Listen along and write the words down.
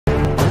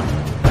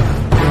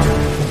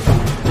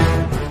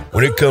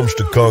When it comes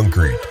to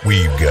concrete,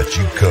 we've got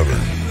you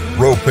covered.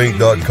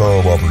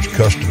 RowPaint.com offers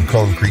custom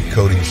concrete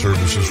coating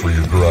services for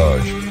your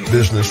garage,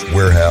 business,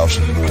 warehouse,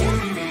 and more.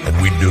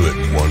 And we do it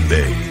in one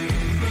day.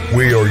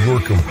 We are your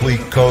complete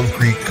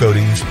concrete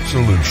coatings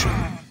solution.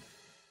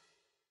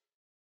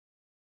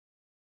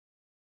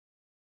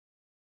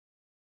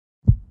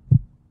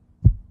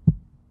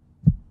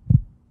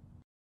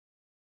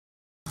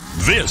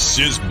 This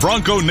is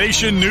Bronco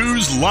Nation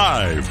News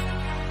Live.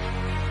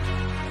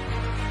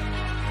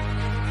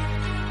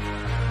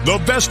 The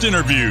best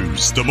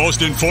interviews, the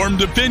most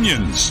informed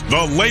opinions,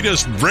 the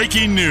latest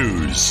breaking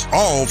news,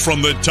 all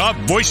from the top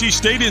Boise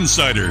State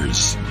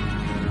insiders.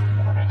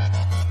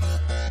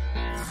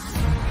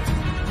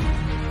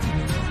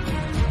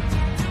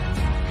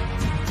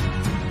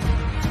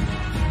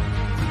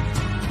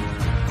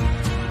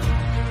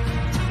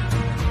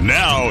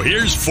 Now,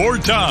 here's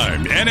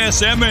four-time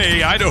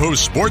NSMA Idaho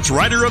Sports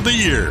Writer of the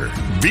Year,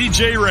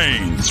 BJ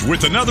Rains,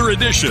 with another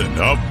edition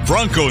of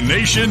Bronco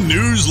Nation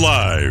News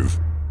Live.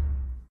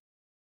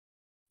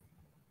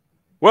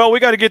 Well,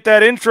 we got to get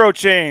that intro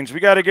changed. We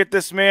got to get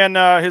this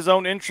man his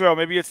own intro.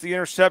 Maybe it's the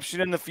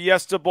interception in the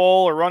Fiesta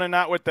Bowl or running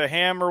out with the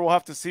hammer. We'll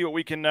have to see what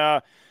we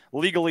can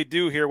legally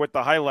do here with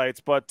the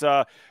highlights.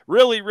 But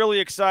really, really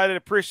excited.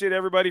 Appreciate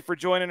everybody for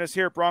joining us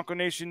here at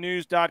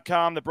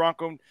BroncoNationNews.com, the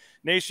Bronco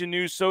Nation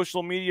News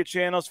social media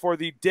channels for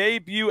the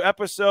debut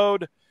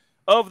episode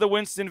of the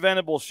Winston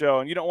Venable Show.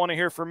 And you don't want to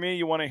hear from me.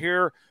 You want to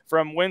hear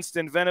from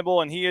Winston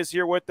Venable, and he is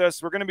here with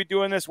us. We're going to be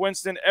doing this,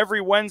 Winston, every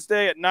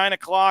Wednesday at 9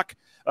 o'clock,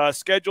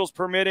 schedules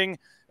permitting.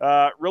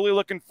 Really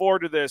looking forward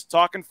to this.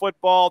 Talking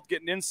football,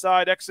 getting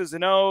inside X's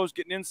and O's,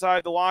 getting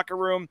inside the locker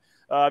room.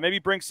 Maybe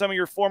bring some of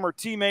your former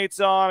teammates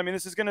on. I mean,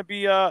 this is going to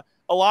be a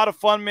lot of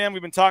fun, man.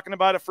 We've been talking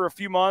about it for a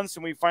few months,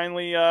 and we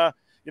finally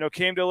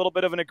came to a little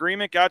bit of an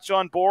agreement, got you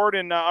on board,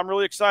 and I'm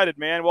really excited,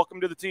 man. Welcome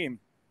to the team.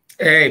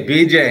 Hey,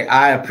 BJ,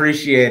 I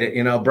appreciate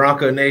it.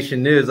 Bronco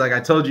Nation News, like I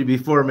told you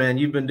before, man,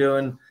 you've been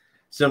doing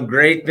some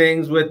great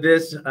things with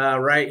this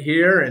right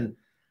here, and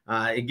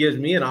it gives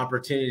me an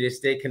opportunity to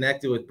stay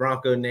connected with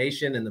Bronco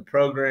Nation and the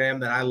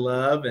program that I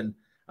love. And,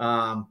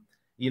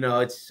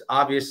 it's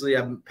obviously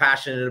I'm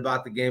passionate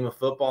about the game of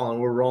football, and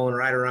we're rolling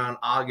right around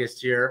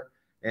August here,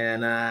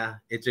 and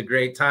it's a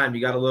great time. You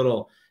got a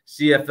little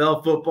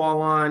CFL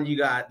football on, you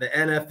got the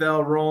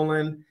NFL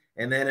rolling,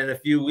 and then in a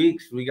few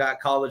weeks, we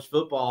got college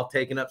football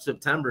taking up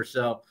September.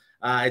 So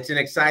it's an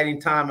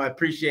exciting time. I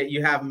appreciate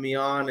you having me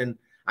on, and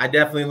I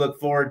definitely look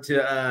forward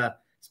to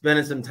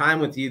spending some time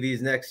with you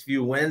these next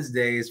few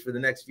Wednesdays for the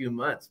next few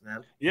months,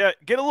 man. Yeah,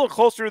 get a little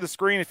closer to the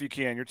screen if you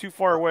can. You're too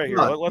far away here.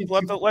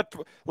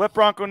 Let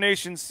Bronco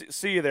Nation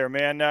see you there,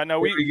 man. No,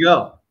 we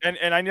go.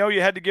 And I know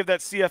you had to give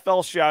that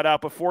CFL shout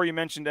out before you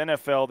mentioned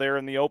NFL there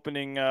in the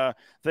opening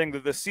thing.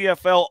 That the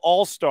CFL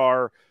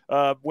All-Star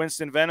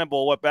Winston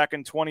Venable back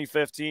in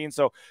 2015.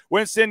 So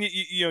Winston,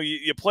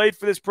 you played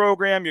for this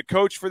program, you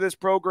coached for this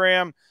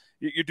program.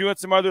 You're doing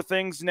some other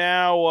things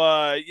now.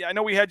 I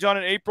know we had you on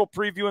an April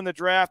preview in the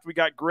draft. We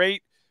got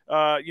great,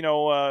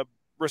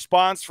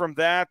 response from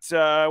that.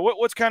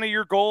 What's kind of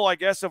your goal, I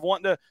guess, of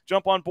wanting to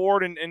jump on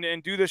board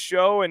and do this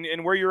show,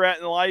 and where you're at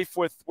in life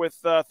with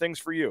things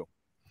for you?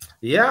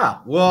 Yeah,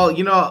 well,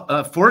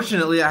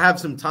 fortunately, I have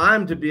some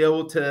time to be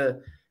able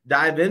to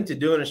dive into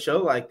doing a show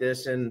like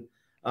this. And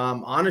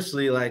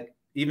honestly, like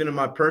even in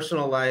my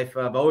personal life,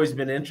 I've always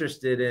been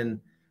interested in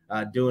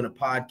doing a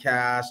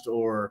podcast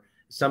or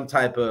some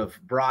type of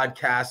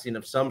broadcasting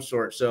of some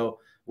sort. So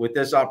with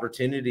this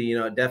opportunity,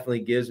 it definitely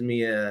gives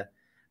me a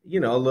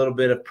little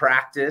bit of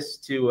practice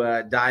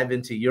to dive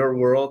into your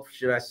world,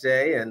 should I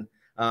say. And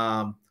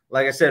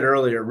like I said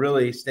earlier,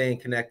 really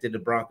staying connected to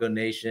Bronco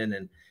Nation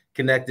and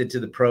connected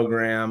to the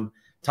program,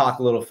 talk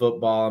a little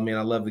football. I mean,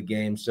 I love the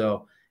game.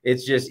 So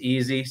it's just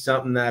easy,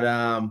 something that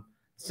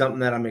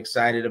I'm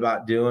excited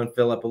about doing,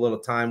 fill up a little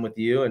time with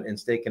you and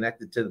stay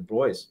connected to the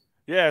boys.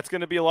 Yeah, it's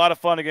going to be a lot of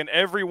fun. Again,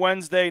 every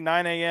Wednesday,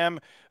 9 a.m.,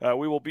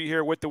 we will be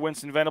here with the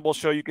Winston Venable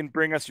Show. You can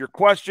bring us your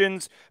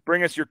questions,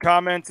 bring us your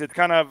comments. It's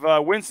kind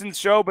of Winston's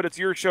show, but it's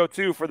your show,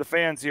 too, for the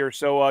fans here.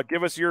 So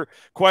give us your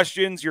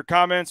questions, your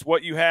comments,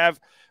 what you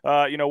have,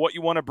 what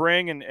you want to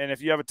bring. And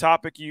if you have a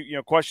topic,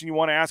 question you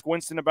want to ask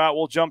Winston about,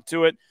 we'll jump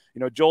to it.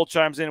 Joel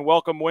chimes in,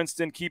 welcome,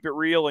 Winston, keep it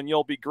real, and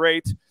you'll be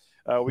great.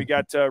 We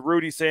got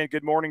Rudy saying,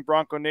 good morning,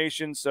 Bronco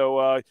Nation.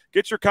 So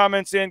get your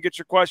comments in, get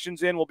your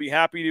questions in. We'll be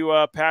happy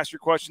to pass your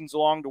questions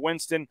along to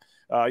Winston.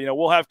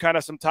 We'll have kind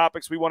of some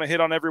topics we want to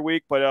hit on every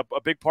week, but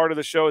a big part of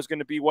the show is going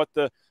to be what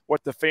the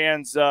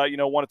fans,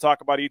 want to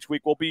talk about each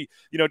week. We'll be,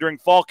 during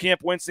fall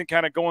camp, Winston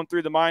kind of going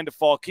through the mind of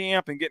fall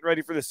camp and getting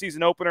ready for the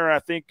season opener. And I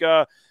think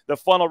the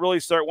fun will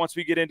really start once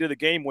we get into the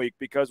game week,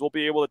 because we'll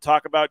be able to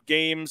talk about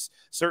games,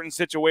 certain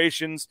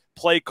situations,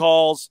 play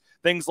calls,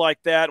 things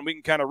like that. And we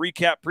can kind of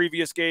recap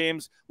previous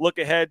games, look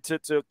ahead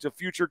to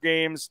future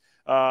games.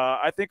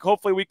 I think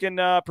hopefully we can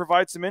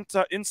provide some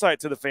insight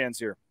to the fans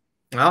here.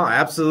 Oh,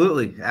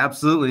 absolutely.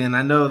 Absolutely. And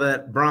I know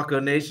that Bronco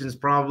Nation's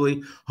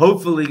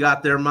hopefully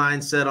got their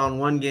mind set on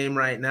one game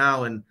right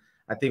now. And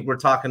I think we're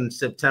talking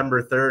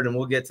September 3rd, and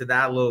we'll get to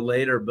that a little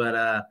later.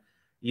 But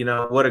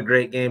what a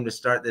great game to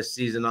start this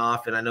season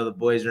off. And I know the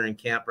boys are in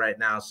camp right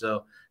now,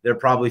 so they're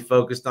probably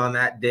focused on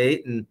that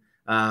date. And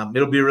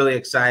it'll be a really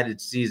excited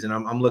season.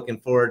 I'm looking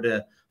forward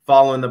to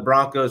following the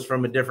Broncos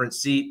from a different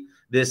seat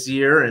this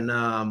year. And,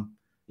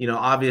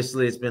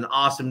 obviously it's been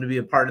awesome to be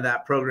a part of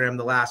that program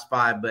the last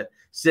 5, but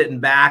sitting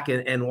back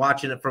and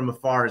watching it from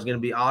afar is going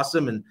to be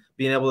awesome. And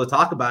being able to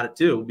talk about it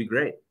too will be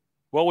great.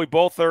 Well, we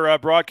both are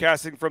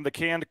broadcasting from the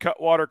Canned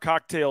Cutwater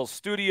Cocktails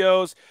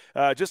studios.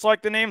 Just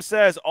like the name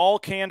says, all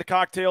canned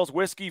cocktails,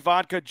 whiskey,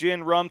 vodka,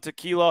 gin, rum,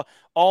 tequila,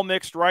 all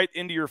mixed right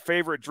into your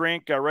favorite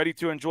drink, ready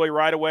to enjoy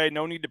right away.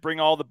 No need to bring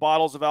all the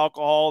bottles of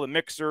alcohol, the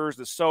mixers,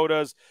 the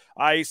sodas,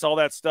 ice, all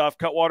that stuff.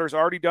 Cutwater's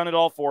already done it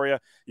all for you.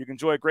 You can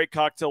enjoy a great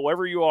cocktail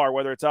wherever you are,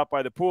 whether it's out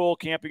by the pool,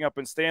 camping up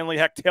in Stanley,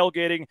 heck,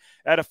 tailgating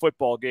at a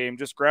football game.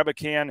 Just grab a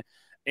can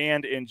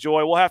and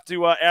enjoy. We'll have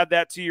to add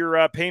that to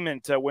your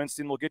payment,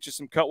 Winston. We'll get you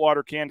some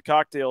Cutwater canned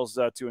cocktails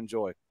to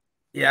enjoy.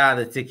 Yeah,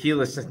 the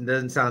tequila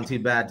doesn't sound too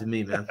bad to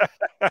me, man.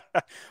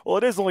 Well,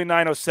 it is only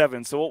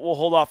 9:07, so we'll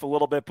hold off a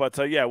little bit,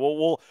 but yeah,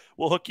 we'll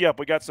hook you up.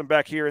 We got some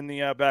back here in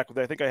the back.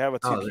 I think I have a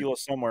tequila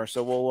somewhere,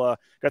 so we'll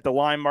got the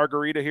lime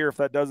margarita here if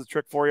that does the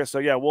trick for you. So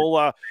yeah, we'll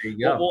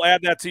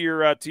add that to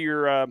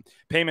your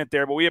payment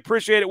there. But we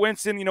appreciate it,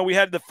 Winston. We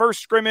had the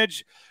first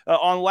scrimmage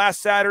on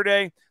last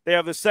Saturday. They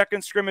have the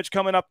second scrimmage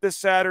coming up this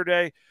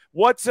Saturday.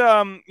 What's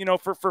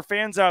for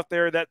fans out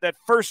there, that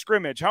first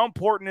scrimmage, how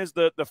important is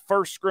the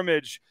first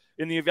scrimmage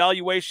in the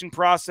evaluation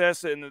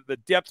process and the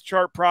depth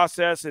chart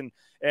process and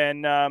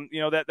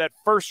that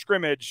first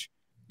scrimmage?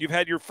 You've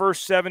had your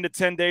first 7 to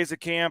 10 days of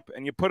camp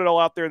and you put it all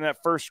out there in that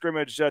first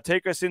scrimmage.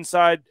 Take us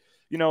inside,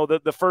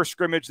 the first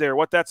scrimmage there,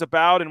 what that's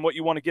about and what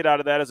you want to get out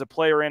of that as a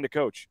player and a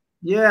coach.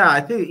 Yeah,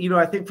 I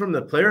think from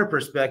the player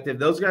perspective,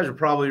 those guys are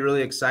probably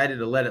really excited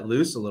to let it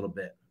loose a little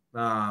bit.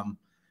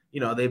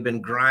 They've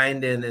been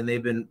grinding and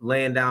they've been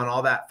laying down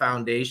all that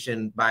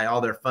foundation by all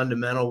their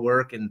fundamental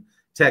work and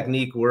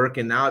technique work.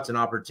 And now it's an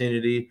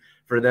opportunity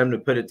for them to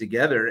put it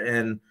together.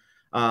 And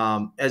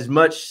as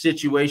much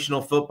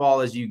situational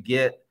football as you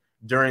get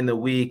during the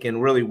week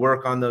and really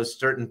work on those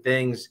certain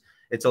things,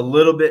 it's a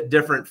little bit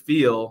different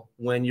feel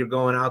when you're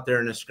going out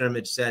there in a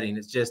scrimmage setting.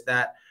 It's just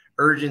that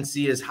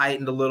urgency is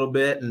heightened a little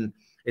bit. And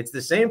it's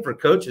the same for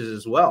coaches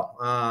as well.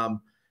 A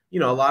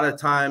lot of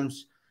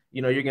times,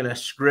 you're going to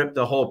script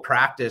a whole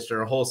practice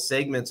or whole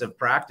segments of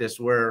practice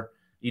where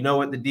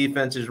what the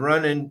defense is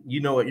running,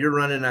 what you're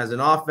running as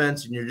an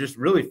offense, and you're just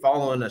really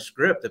following a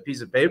script, a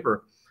piece of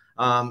paper.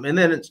 And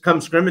then it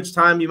comes scrimmage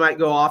time, you might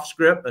go off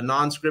script, a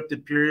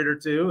non-scripted period or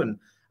two.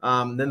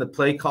 And then the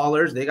play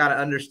callers, they got to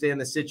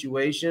understand the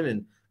situation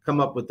and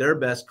come up with their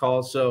best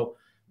calls. So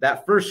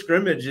that first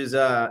scrimmage is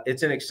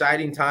it's an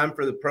exciting time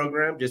for the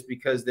program just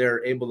because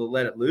they're able to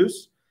let it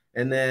loose.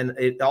 And then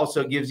it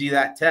also gives you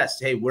that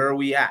test. Hey, where are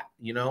we at?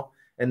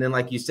 And then,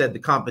 like you said, the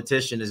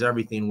competition is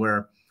everything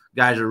where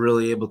guys are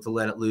really able to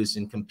let it loose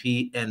and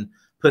compete and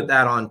put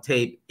that on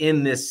tape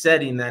in this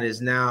setting that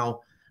is now,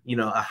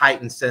 a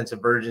heightened sense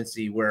of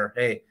urgency where,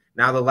 hey,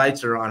 now the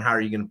lights are on. How are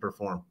you going to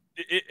perform?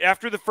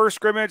 After the first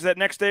scrimmage, that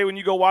next day when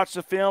you go watch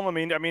the film, I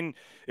mean,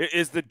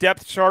 is the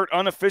depth chart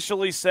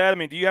unofficially set?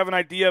 Do you have an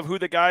idea of who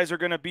the guys are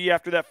going to be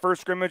after that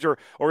first scrimmage,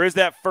 or is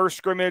that first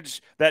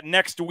scrimmage that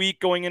next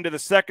week going into the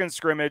second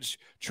scrimmage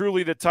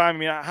truly the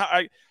time?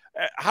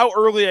 How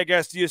early, I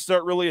guess, do you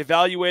start really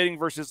evaluating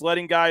versus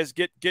letting guys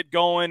get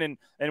going,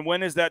 and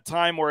when is that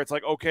time where it's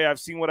like, okay, I've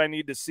seen what I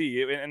need to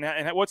see,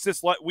 and what's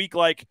this week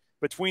like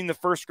between the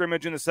first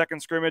scrimmage and the second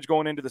scrimmage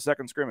going into the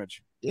second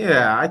scrimmage?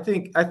 Yeah, I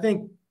think.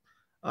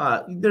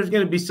 There's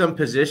going to be some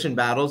position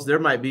battles. There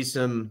might be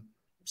some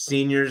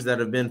seniors that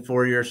have been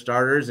 4-year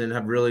starters and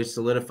have really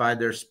solidified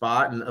their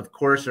spot and, of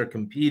course, are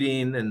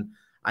competing. And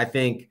I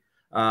think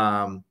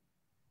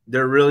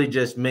they're really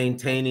just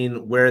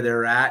maintaining where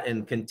they're at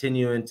and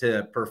continuing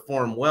to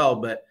perform well.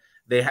 But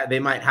they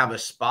might have a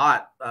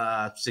spot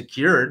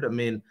secured.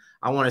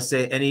 I want to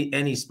say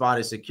any spot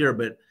is secure,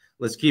 but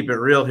let's keep it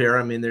real here.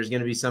 There's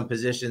going to be some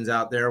positions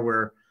out there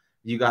where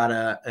you got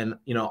an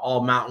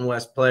all Mountain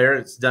West player.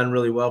 It's done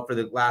really well for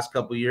the last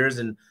couple of years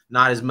and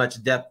not as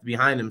much depth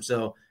behind him.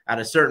 So at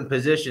a certain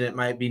position, it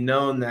might be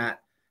known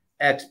that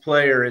X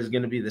player is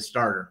going to be the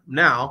starter.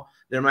 Now,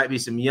 there might be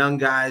some young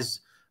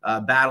guys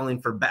battling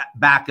for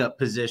backup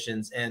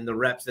positions, and the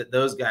reps that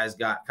those guys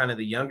got, kind of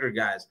the younger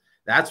guys.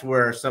 That's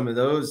where some of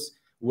those,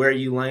 where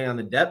you lay on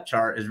the depth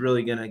chart, is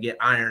really going to get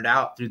ironed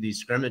out through these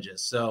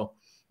scrimmages. So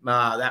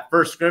that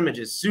first scrimmage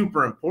is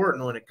super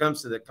important when it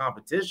comes to the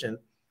competition.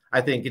 I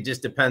think it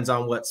just depends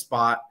on what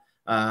spot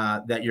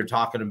that you're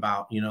talking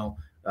about,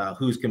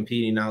 who's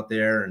competing out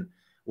there and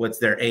what's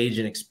their age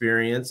and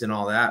experience, and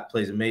all that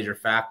plays a major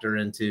factor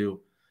into,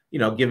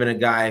 giving a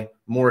guy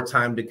more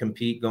time to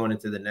compete going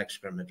into the next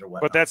scrimmage or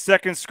whatnot. But that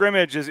second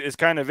scrimmage is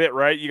kind of it,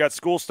 right? You got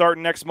school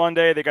starting next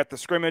Monday. They got the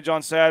scrimmage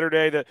on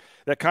Saturday.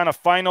 That kind of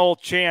final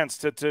chance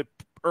to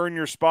earn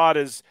your spot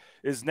is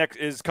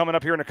coming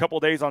up here in a couple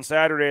of days on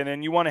Saturday. And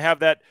then you want to have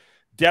that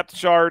depth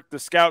chart, the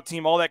scout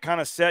team, all that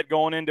kind of set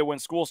going into when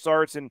school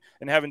starts and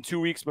having 2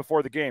 weeks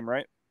before the game,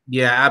 right?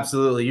 Yeah,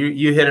 absolutely.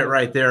 You hit it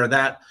right there.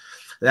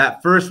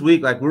 that first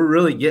week, like we're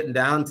really getting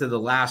down to the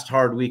last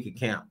hard week of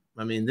camp.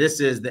 I mean, this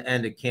is the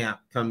end of camp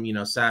come,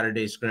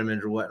 Saturday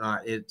scrimmage or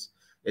whatnot.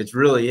 It's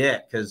really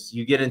it, because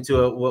you get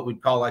into what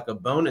we'd call like a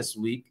bonus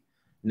week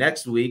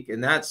next week.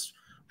 And that's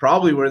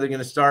probably where they're going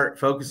to start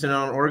focusing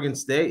on Oregon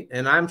State.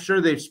 And I'm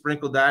sure they've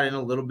sprinkled that in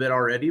a little bit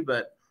already,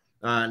 but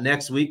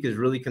next week is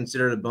really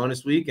considered a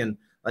bonus week. And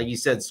like you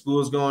said,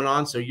 school's going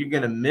on. So you're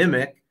going to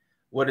mimic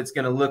what it's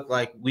going to look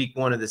like week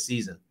one of the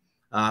season.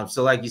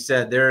 So like you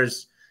said,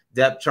 there's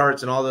depth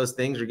charts and all those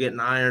things are getting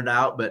ironed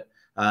out, but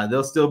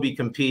they'll still be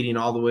competing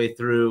all the way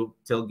through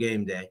till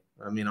game day.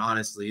 I mean,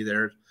 honestly,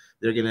 they're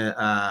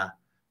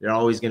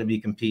always going to be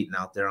competing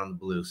out there on the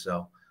blue.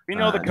 So we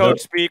know the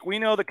coach speak. We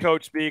know the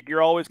coach speak.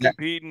 You're always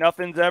competing.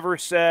 Nothing's ever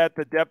set.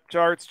 The depth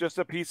chart's just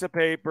a piece of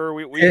paper.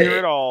 We hear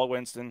it all,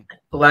 Winston.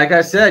 Like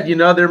I said,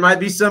 there might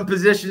be some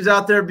positions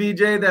out there,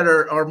 BJ, that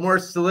are more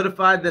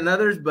solidified than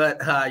others,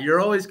 but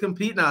you're always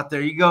competing out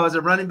there. You go as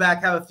a running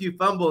back, have a few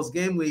fumbles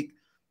game week.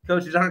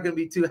 Coaches aren't going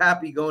to be too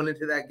happy going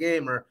into that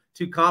game or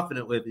too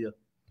confident with you.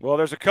 Well,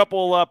 there's a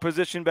couple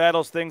position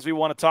battles, things we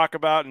want to talk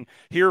about and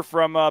hear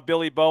from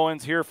Billy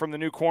Bowens, hear from the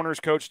new corners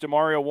coach,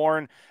 DeMario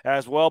Warren,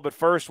 as well. But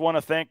first, want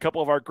to thank a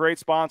couple of our great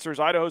sponsors,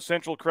 Idaho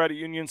Central Credit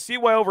Union. See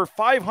why over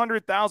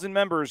 500,000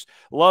 members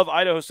love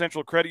Idaho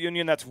Central Credit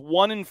Union. That's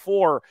 1 in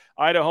 4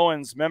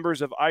 Idahoans,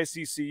 members of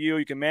ICCU.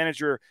 You can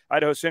manage your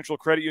Idaho Central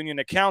Credit Union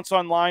accounts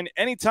online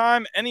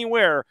anytime,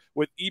 anywhere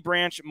with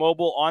eBranch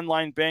mobile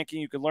online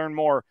banking. You can learn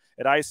more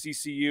at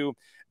ICCU.com.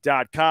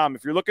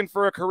 If you're looking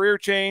for a career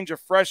change, a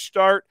fresh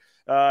start,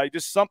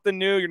 just something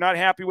new, you're not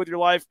happy with your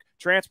life,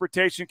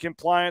 Transportation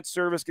Compliance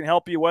Service can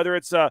help you, whether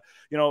it's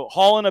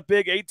hauling a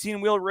big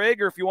 18-wheel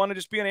rig, or if you want to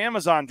just be an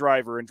Amazon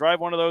driver and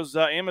drive one of those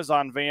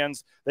Amazon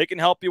vans, they can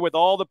help you with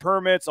all the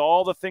permits,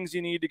 all the things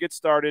you need to get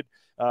started.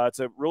 It's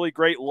a really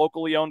great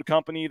locally owned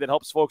company that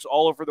helps folks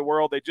all over the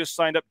world. They just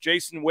signed up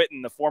Jason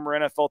Witten, the former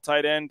NFL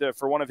tight end,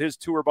 for one of his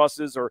tour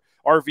buses or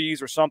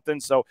RVs or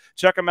something. So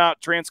check them out,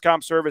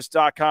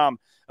 transcomservice.com.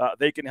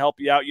 They can help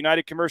you out.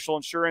 United Commercial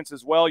Insurance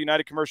as well,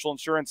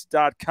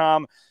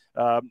 unitedcommercialinsurance.com.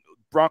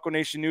 Bronco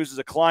Nation News is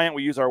a client.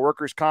 We use our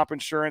workers' comp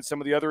insurance, some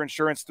of the other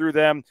insurance through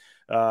them.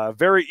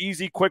 Very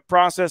easy, quick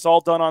process, all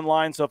done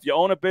online. So if you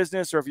own a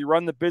business or if you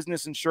run the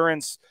business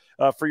insurance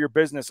for your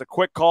business, a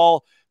quick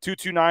call,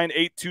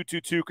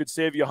 229-8222 could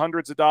save you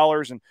hundreds of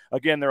dollars. And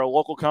again, they're a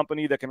local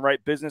company that can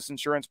write business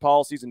insurance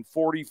policies in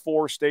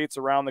 44 states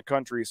around the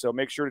country. So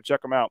make sure to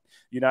check them out,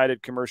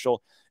 United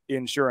Commercial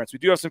Insurance. We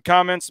do have some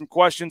comments, some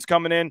questions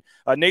coming in.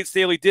 Nate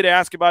Staley did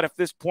ask about if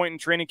this point in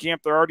training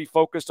camp they're already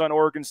focused on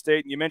Oregon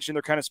State, and you mentioned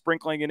they're kind of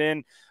sprinkling it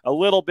in a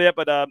little bit,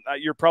 but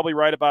you're probably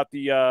right about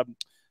the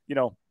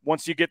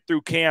once you get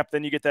through camp,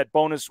 then you get that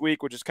bonus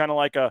week, which is kind of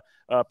like a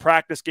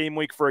practice game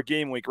week for a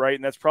game week, right?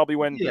 And that's probably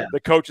when the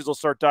coaches will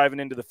start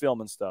diving into the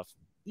film and stuff.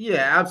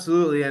 Yeah,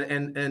 absolutely.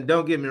 And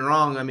don't get me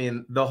wrong. I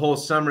mean, the whole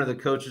summer, the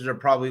coaches are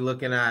probably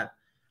looking at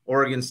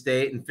Oregon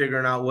State and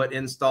figuring out what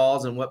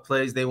installs and what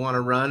plays they want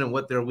to run and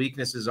what their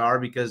weaknesses are,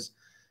 because,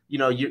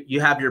 you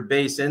have your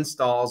base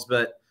installs,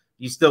 but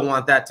you still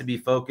want that to be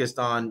focused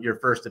on your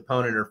first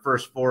opponent or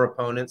first 4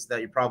 opponents that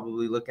you're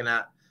probably looking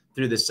at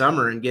through the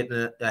summer and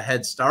getting a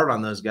head start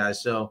on those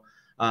guys. So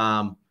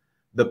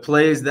the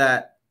plays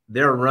that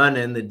they're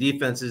running, the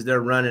defenses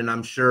they're running,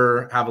 I'm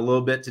sure have a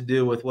little bit to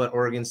do with what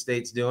Oregon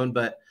State's doing.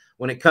 But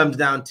when it comes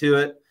down to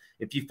it,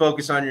 if you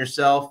focus on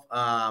yourself,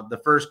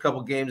 the first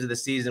couple games of the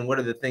season, what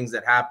are the things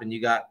that happen?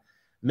 You got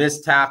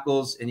missed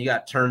tackles and you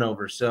got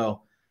turnovers.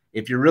 So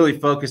if you're really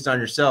focused on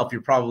yourself,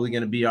 you're probably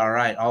going to be all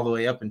right all the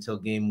way up until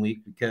game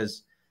week,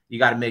 because you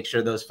got to make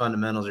sure those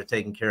fundamentals are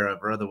taken care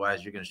of, or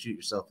otherwise you're going to shoot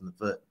yourself in the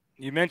foot.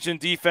 You mentioned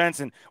defense,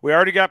 and we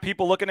already got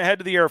people looking ahead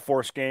to the Air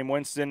Force game.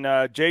 Winston,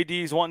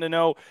 JD's wanting to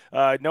know,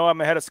 know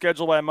I'm ahead of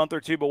schedule by a month or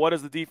two, but what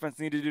does the defense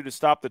need to do to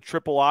stop the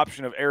triple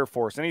option of Air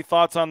Force? Any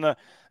thoughts on the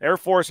Air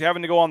Force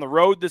having to go on the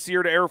road this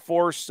year to Air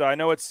Force? I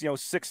know it's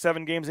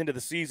 6-7 games into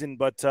the season,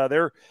 but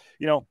they're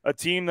a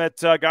team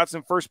that got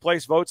some first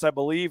place votes, I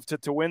believe,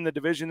 to win the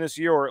division this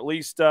year, or at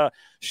least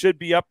should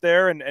be up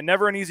there. And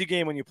never an easy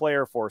game when you play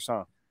Air Force,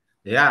 huh?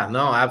 Yeah,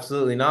 no,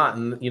 absolutely not.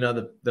 And,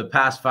 the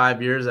past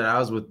 5 years that I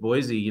was with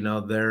Boise,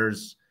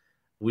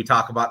 we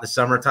talk about the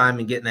summertime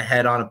and getting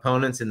ahead on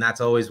opponents. And that's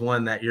always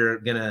one that you're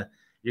going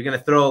to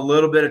throw a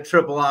little bit of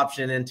triple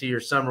option into your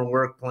summer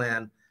work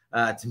plan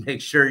to make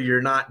sure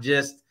you're not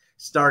just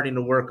starting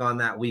to work on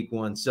that week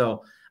one.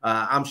 So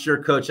I'm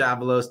sure Coach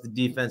Avalos, the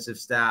defensive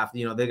staff,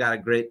 they got a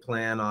great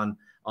plan on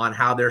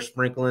how they're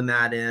sprinkling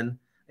that in.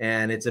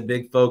 And it's a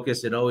big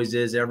focus. It always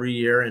is every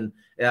year. And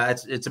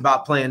it's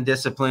about playing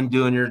discipline,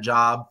 doing your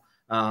job.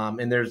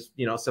 And there's,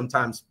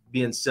 sometimes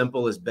being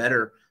simple is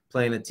better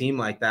playing a team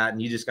like that. And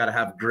you just got to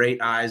have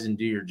great eyes and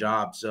do your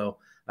job. So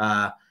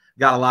got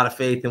a lot of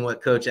faith in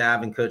what Coach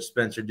Av and Coach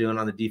Spence are doing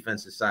on the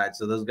defensive side.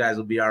 So those guys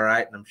will be all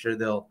right. And I'm sure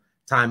they'll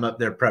time up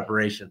their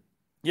preparation.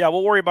 Yeah,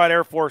 we'll worry about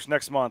Air Force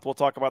next month. We'll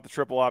talk about the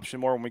triple option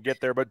more when we get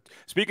there. But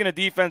speaking of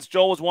defense,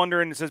 Joel was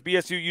wondering, it says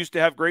BSU used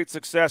to have great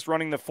success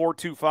running the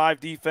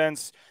 4-2-5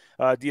 defense.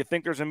 Do you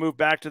think there's a move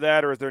back to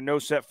that, or is there no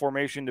set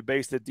formation to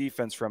base the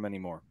defense from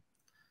anymore?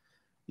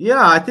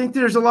 Yeah, I think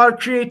there's a lot of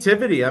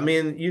creativity. I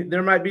mean,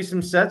 there might be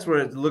some sets where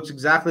it looks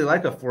exactly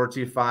like a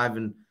 4-2-5,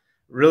 and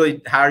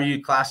really, how are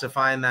you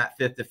classifying that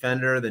fifth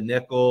defender, the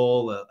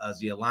nickel, as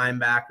the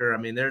linebacker? I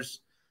mean, there's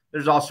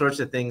all sorts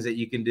of things that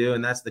you can do,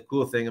 and that's the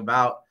cool thing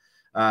about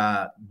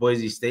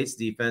Boise State's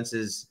defense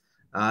is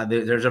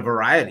there's a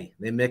variety.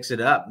 They mix it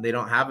up. They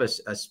don't have a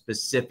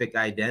specific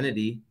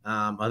identity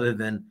other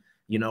than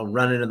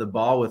running to the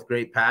ball with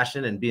great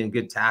passion and being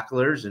good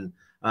tacklers, and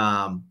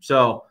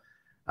so.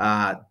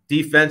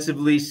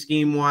 Defensively,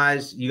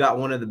 scheme-wise, you got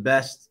one of the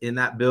best in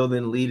that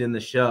building leading the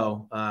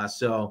show.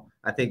 So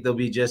I think they'll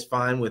be just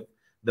fine with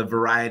the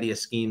variety of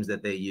schemes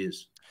that they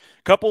use.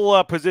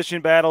 Couple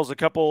position battles,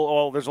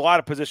 there's a lot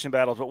of position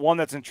battles, but one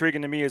that's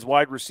intriguing to me is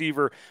wide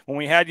receiver. When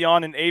we had you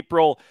on in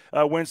April,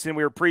 Winston,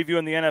 we were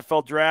previewing the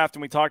NFL draft,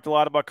 and we talked a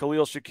lot about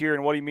Khalil Shakir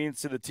and what he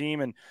means to the team.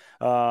 And,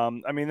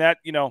 I mean, that,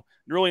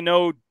 really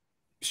no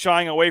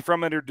shying away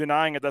from it or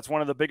denying it. That's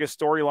one of the biggest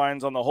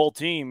storylines on the whole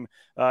team,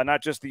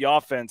 not just the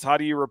offense. How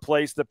do you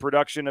replace the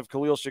production of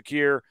Khalil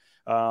Shakir,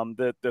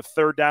 the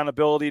third down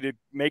ability to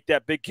make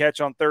that big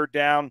catch on third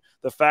down,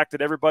 the fact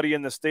that everybody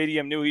in the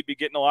stadium knew he'd be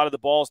getting a lot of the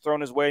balls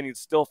thrown his way and he'd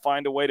still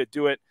find a way to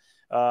do it.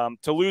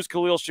 To lose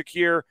Khalil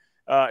Shakir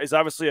is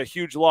obviously a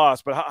huge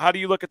loss, but how do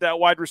you look at that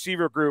wide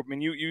receiver group? I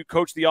mean, you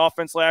coached the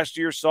offense last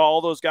year, saw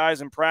all those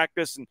guys in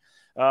practice, and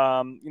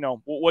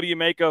what do you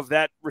make of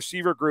that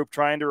receiver group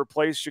trying to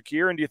replace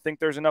Shakir, and do you think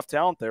there's enough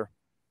talent there?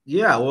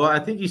 Yeah, well, I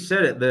think you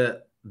said it.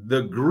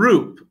 The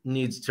group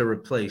needs to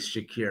replace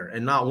Shakir,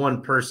 and not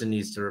one person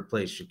needs to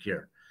replace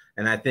Shakir.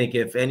 And I think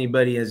if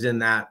anybody is in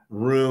that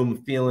room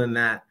feeling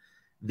that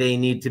they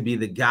need to be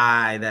the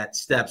guy that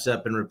steps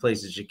up and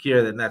replaces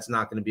Shakir, then that's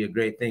not going to be a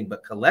great thing.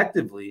 But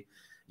collectively,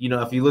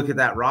 if you look at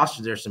that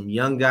roster, there's some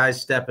young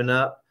guys stepping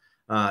up.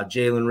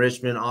 Jalen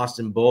Richmond,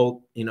 Austin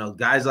Bolt,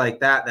 guys like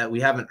that we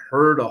haven't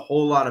heard a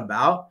whole lot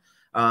about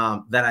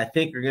that I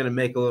think are going to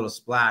make a little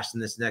splash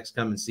in this next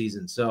coming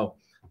season. So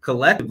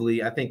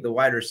collectively, I think the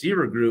wide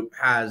receiver group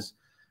has,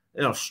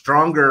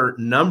 stronger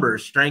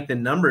numbers, strength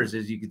in numbers,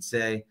 as you could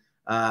say,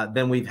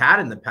 than we've had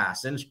in the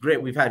past. And it's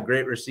great. We've had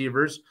great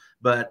receivers,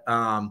 but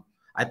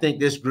I think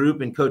this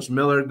group and Coach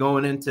Miller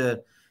going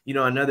into,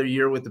 another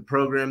year with the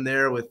program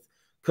there with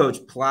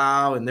Coach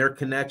Plow and their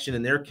connection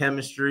and their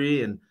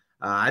chemistry, and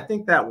I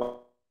think that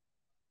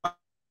wide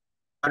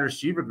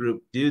receiver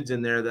group, dudes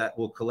in there that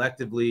will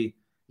collectively,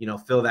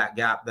 fill that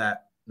gap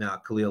that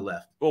Khalil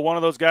left. Well, one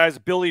of those guys,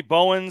 Billy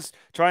Bowens,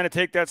 trying to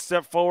take that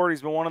step forward.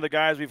 He's been one of the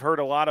guys we've heard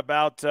a lot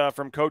about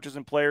from coaches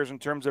and players in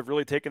terms of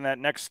really taking that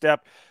next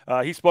step.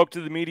 He spoke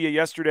to the media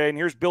yesterday, and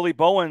here's Billy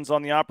Bowens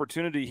on the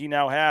opportunity he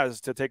now has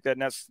to take that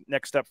next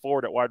step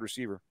forward at wide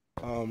receiver.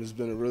 It's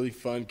been a really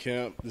fun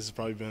camp. This has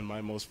probably been my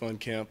most fun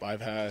camp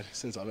I've had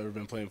since I've ever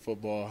been playing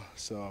football.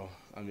 So,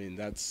 I mean,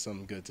 that's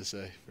something good to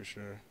say for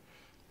sure.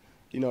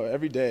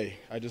 Every day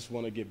I just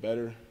want to get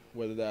better,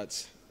 whether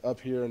that's up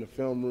here in the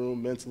film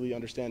room, mentally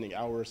understanding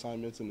our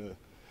assignments and the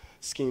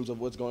schemes of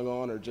what's going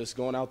on, or just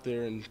going out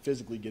there and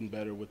physically getting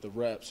better with the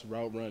reps,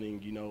 route running,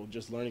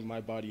 just learning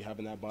my body,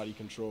 having that body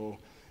control,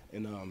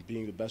 and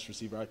being the best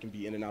receiver I can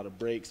be in and out of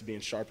breaks, being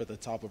sharp at the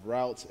top of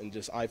routes, and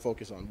just eye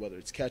focus on whether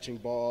it's catching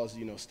balls,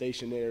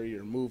 stationary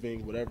or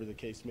moving, whatever the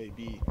case may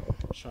be,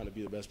 just trying to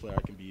be the best player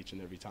I can be each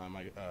and every time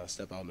I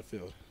step out in the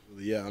field.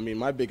 Yeah, I mean,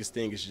 my biggest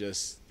thing is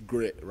just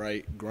grit,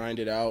 right? Grind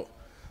it out.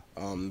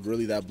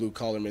 Really that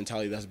blue-collar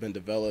mentality that's been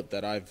developed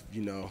that I've,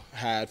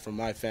 had from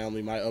my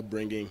family, my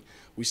upbringing.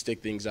 We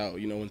stick things out.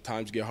 When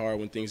times get hard,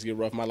 when things get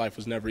rough, my life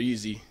was never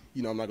easy.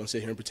 I'm not going to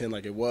sit here and pretend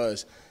like it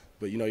was,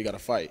 but, you got to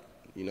fight.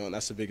 And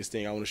that's the biggest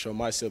thing I want to show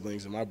my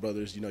siblings and my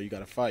brothers, you got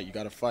to fight. You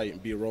got to fight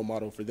and be a role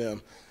model for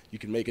them. You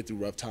can make it through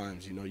rough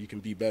times. You can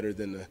be better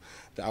than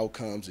the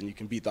outcomes, and you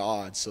can beat the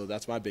odds. So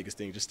that's my biggest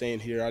thing, just staying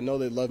here. I know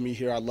they love me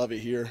here. I love it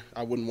here.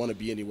 I wouldn't want to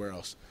be anywhere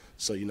else.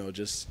 So,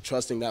 just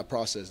trusting that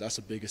process, that's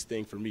the biggest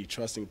thing for me,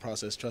 trusting the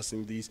process,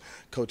 trusting these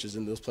coaches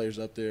and those players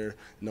up there,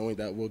 knowing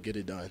that we'll get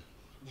it done.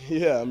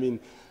 Yeah, I mean,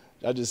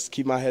 I just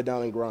keep my head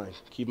down and grind.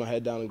 Keep my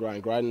head down and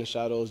grind. Grind in the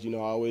shadows, I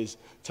always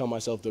tell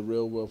myself the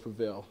real will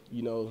prevail.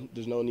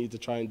 There's no need to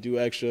try and do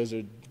extras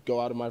or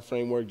go out of my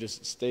framework.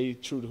 Just stay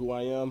true to who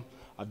I am.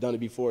 I've done it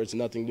before. It's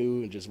nothing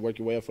new. And just work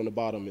your way up from the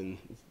bottom. And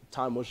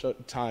time will tell,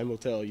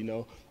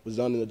 What's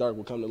done in the dark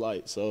will come to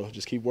light. So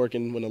just keep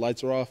working when the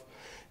lights are off,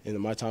 and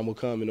then my time will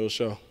come and it'll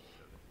show.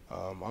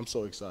 I'm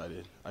so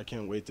excited. I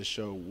can't wait to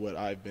show what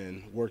I've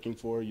been working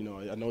for. I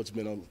know it's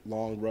been a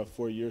long, rough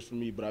 4 years for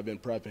me, but I've been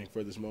prepping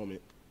for this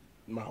moment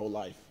my whole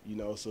life,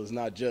 so it's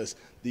not just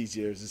these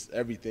years, it's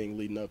everything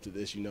leading up to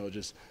this,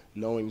 just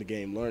knowing the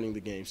game, learning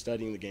the game,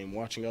 studying the game,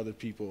 watching other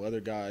people,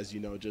 other guys,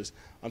 just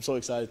I'm so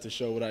excited to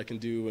show what I can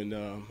do, and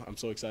I'm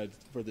so excited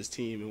for this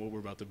team and what we're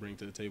about to bring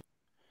to the table.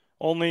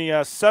 Only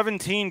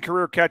 17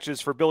 career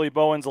catches for Billy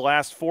Bowens the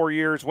last 4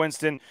 years.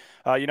 Winston,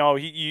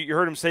 you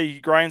heard him say he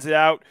grinds it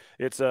out.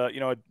 It's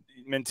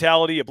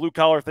mentality, a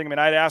blue-collar thing. I mean,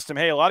 I'd asked him,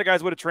 hey, a lot of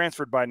guys would have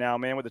transferred by now,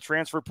 man, with the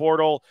transfer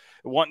portal,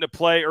 wanting to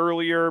play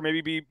earlier,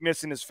 maybe be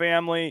missing his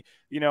family.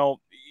 You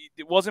know,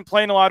 he wasn't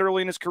playing a lot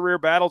early in his career,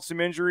 battled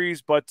some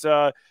injuries, but,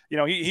 you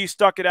know, he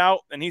stuck it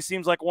out, and he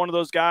seems like one of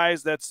those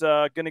guys that's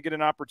going to get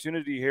an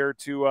opportunity here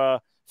to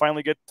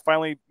finally,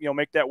 you know,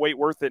 make that weight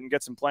worth it and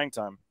get some playing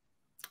time.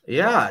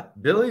 Yeah,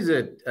 Billy's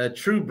a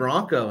true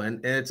Bronco,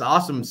 and it's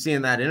awesome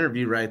seeing that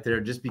interview right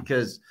there, just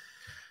because,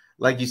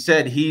 like you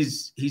said,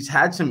 he's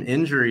had some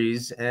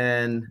injuries,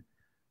 and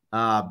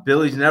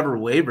Billy's never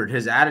wavered.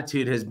 His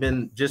attitude has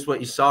been just what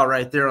you saw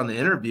right there on the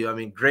interview. I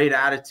mean, great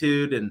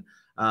attitude, and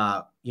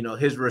you know,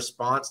 his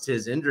response to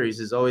his injuries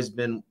has always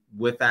been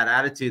with that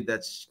attitude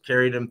that's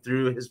carried him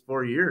through his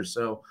 4 years.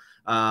 So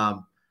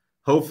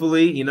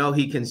hopefully, you know,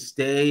 he can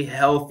stay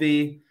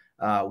healthy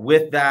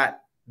with that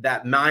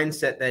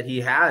mindset that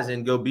he has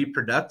and go be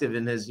productive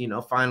in his, you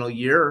know, final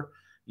year,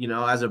 you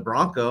know, as a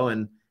Bronco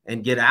and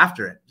get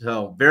after it.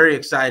 So very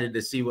excited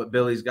to see what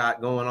Billy's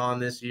got going on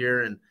this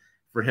year and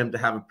for him to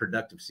have a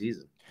productive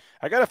season.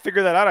 I got to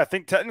figure that out. I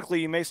think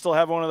technically he may still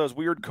have one of those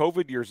weird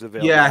COVID years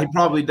available. Yeah, he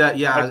probably does.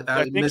 Yeah,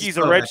 I think he's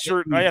a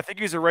redshirt. I think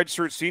he's a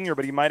redshirt senior,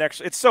 but he might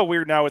actually. It's so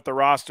weird now with the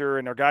roster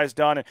and our guys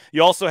done. And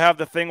you also have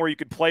the thing where you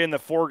could play in the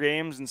 4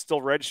 games and still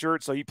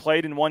redshirt. So he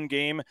played in 1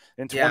 game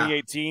in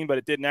 2018, but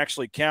it didn't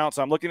actually count.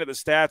 So I'm looking at the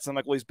stats. And I'm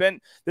like, well,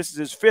 this is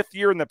his 5th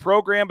year in the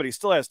program, but he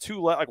still has 2,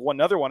 like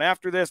another one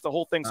after this. The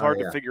whole thing's hard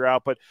to figure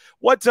out. But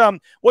what's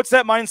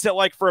that mindset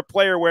like for a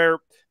player where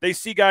they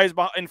see guys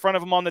in front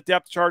of them on the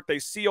depth chart? They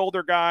see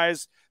older guys.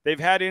 They've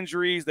had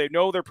injuries. They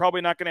know they're probably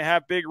not going to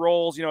have big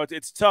roles. You know,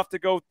 it's tough to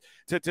go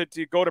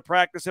to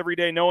practice every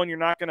day knowing you're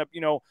not going to,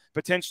 you know,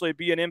 potentially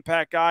be an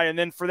impact guy. And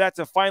then for that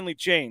to finally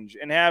change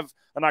and have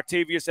an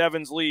Octavius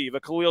Evans leave, a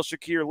Khalil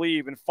Shakir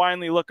leave, and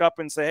finally look up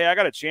and say, hey, I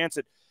got a chance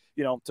at,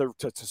 you know,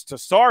 to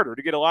start or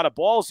to get a lot of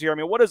balls here. I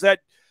mean, what is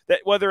that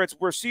whether it's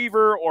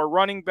receiver or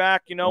running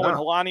back, you know, when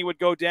Helani would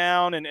go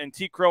down and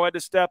T. Crow had to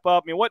step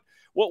up? I mean,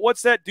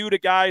 what's that do to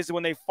guys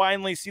when they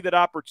finally see that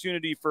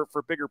opportunity for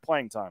bigger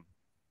playing time?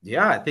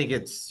 Yeah, I think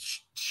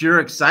it's sheer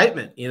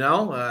excitement. You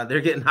know,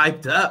 they're getting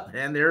hyped up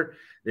and they're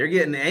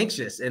getting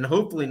anxious, and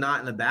hopefully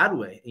not in a bad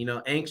way. You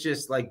know,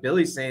 anxious, like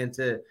Billy's saying,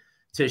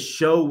 to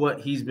show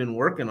what he's been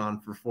working on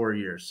for 4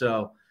 years.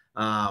 So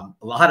a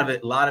lot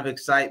of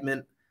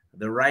excitement,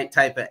 the right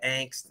type of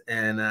angst,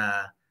 and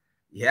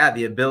yeah,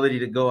 the ability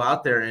to go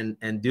out there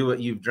and do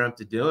what you've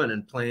dreamt of doing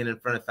and playing in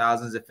front of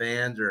thousands of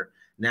fans or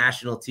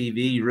national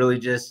TV. You really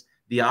just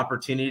the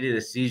opportunity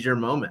to seize your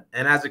moment.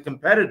 And as a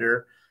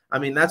competitor, I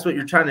mean, that's what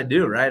you're trying to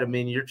do, right? I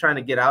mean, you're trying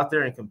to get out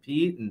there and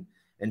compete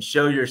and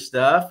show your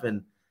stuff.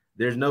 And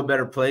there's no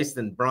better place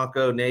than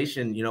Bronco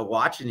Nation, you know,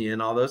 watching you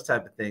and all those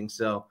type of things.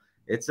 So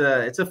it's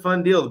a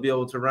fun deal to be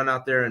able to run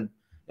out there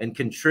and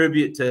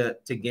contribute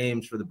to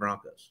games for the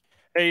Broncos.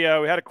 Hey,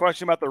 we had a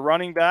question about the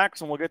running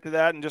backs, and we'll get to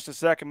that in just a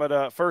second.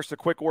 But first, a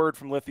quick word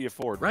from Lithia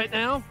Ford. Right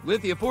now,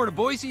 Lithia Ford of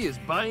Boise is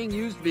buying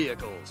used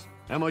vehicles.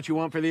 How much you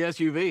want for the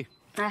SUV?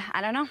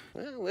 I don't know.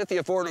 Well,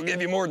 Lithia Ford will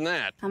give you more than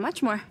that. How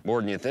much more? More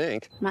than you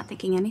think. I'm not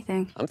thinking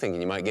anything. I'm thinking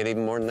you might get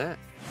even more than that.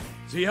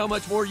 See how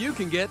much more you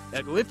can get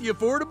at Lithia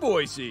Ford of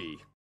Boise.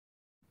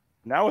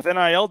 Now with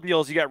NIL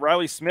deals, you got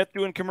Riley Smith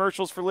doing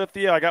commercials for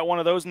Lithia. I got one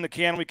of those in the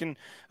can we can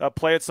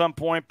play at some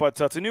point. But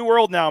it's a new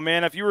world now,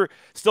 man. If you were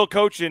still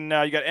coaching,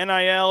 you got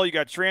NIL, you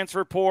got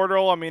transfer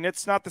portal. I mean,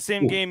 it's not the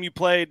same game you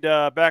played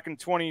back in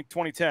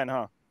 2010,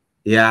 huh?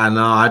 Yeah,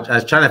 no, I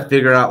was trying to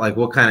figure out like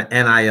what kind of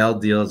NIL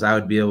deals I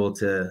would be able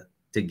to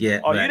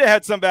get. Oh, you'd have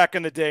had some back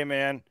in the day,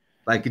 man.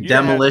 Like a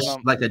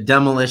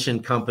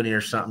demolition company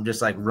or something,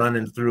 just like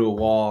running through a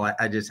wall.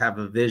 I just have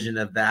a vision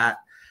of that.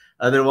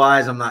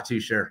 Otherwise, I'm not too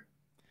sure.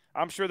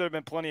 I'm sure there have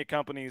been plenty of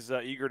companies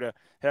eager to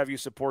have you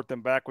support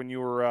them back when you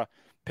were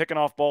picking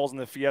off balls in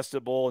the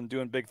Fiesta Bowl and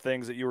doing big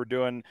things that you were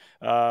doing.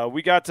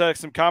 We got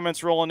some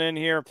comments rolling in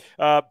here.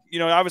 You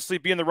know, obviously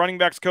being the running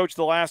backs coach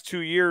the last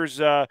 2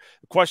 years,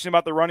 question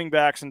about the running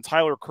backs and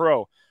Tyler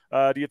Crow.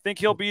 Do you think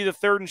he'll be the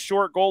third and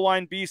short goal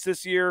line beast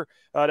this year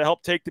to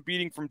help take the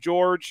beating from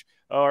George?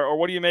 Or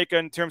what do you make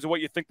in terms of what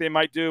you think they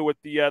might do with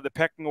the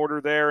pecking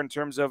order there in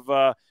terms of,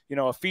 you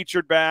know, a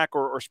featured back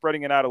or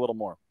spreading it out a little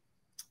more?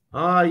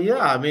 Yeah,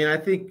 I mean, I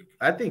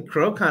think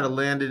Crow kind of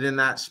landed in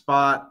that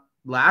spot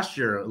last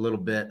year a little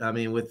bit. I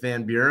mean, with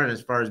Van Buren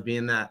as far as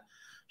being that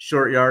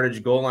short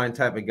yardage goal line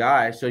type of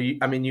guy. So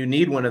you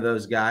need one of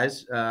those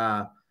guys.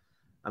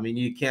 I mean,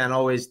 you can't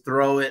always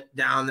throw it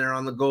down there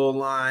on the goal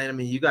line. I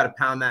mean, you got to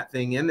pound that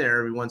thing in there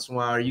every once in a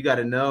while, or you got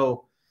to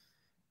know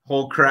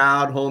whole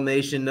crowd, whole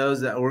nation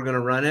knows that we're going to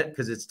run it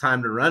because it's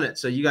time to run it.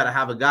 So you got to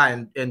have a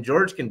guy, and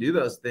George can do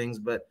those things,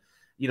 but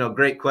you know,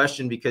 great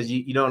question, because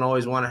you don't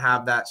always want to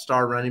have that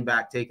star running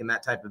back taking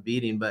that type of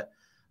beating. But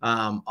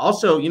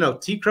also, you know,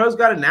 T. Crow's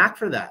got a knack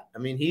for that. I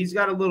mean, he's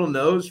got a little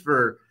nose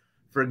for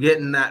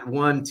getting that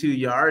 1-2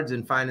 yards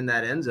and finding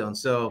that end zone.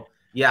 So,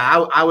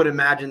 yeah, I would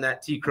imagine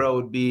that T. Crow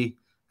would be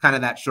kind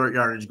of that short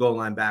yardage goal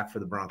line back for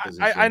the Broncos.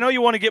 I know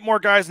you want to get more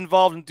guys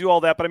involved and do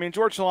all that, but I mean,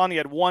 George Solani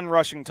had 1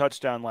 rushing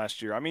touchdown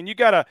last year. I mean, you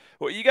gotta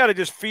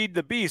just feed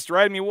the beast,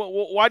 right? I mean,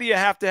 why do you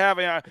have to have?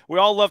 We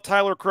all love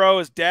Tyler Crow.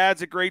 His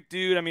dad's a great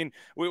dude. I mean,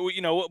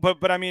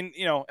 but I mean,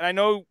 and I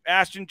know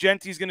Ashton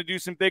Genty's going to do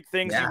some big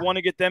things. Yeah. You want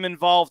to get them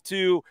involved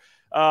too.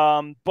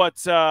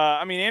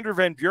 I mean, Andrew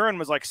Van Buren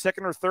was like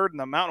 2nd or 3rd in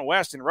the Mountain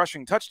West in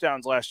rushing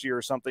touchdowns last year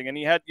or something. And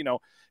he had,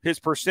 his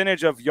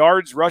percentage of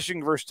yards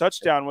rushing versus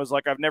touchdown was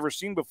like I've never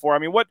seen before. I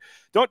mean,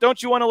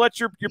 don't you want to let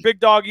your big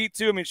dog eat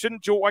too? I mean,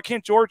 why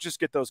can't George just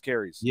get those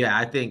carries? Yeah,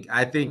 I think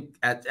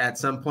at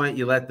some point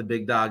you let the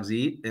big dogs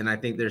eat. And I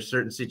think there's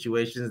certain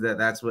situations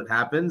that's what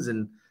happens.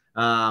 And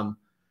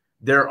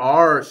there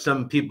are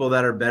some people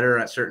that are better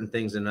at certain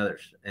things than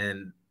others.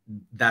 And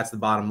that's the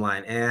bottom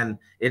line. And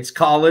it's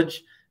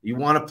college. You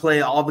want to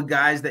play all the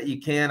guys that you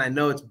can. I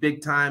know it's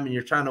big time and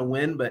you're trying to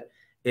win, but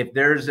if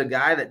there's a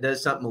guy that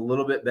does something a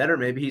little bit better,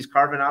 maybe he's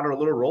carving out a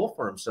little role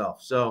for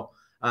himself. So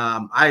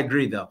I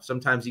agree, though.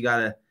 Sometimes you got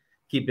to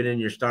keep it in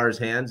your stars'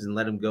 hands and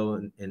let him go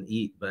and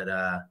eat. But,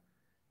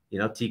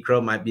 T. Crow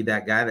might be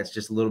that guy that's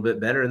just a little bit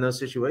better in those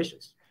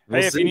situations.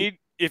 Hey,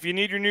 if you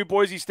need your new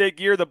Boise State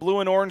gear, the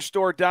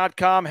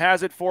blueandorange.store.com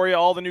has it for you.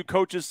 All the new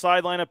coaches'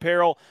 sideline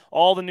apparel,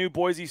 all the new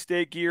Boise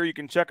State gear. You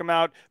can check them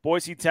out.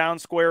 Boise Town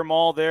Square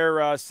Mall, their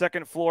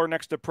 2nd floor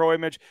next to Pro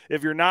Image.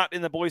 If you're not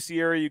in the Boise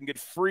area, you can get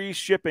free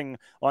shipping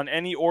on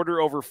any order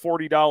over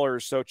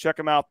 $40. So check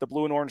them out, the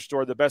Blue and Orange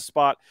Store, the best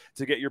spot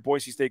to get your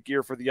Boise State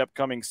gear for the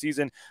upcoming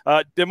season.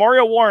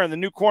 DeMario Warren, the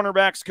new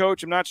cornerbacks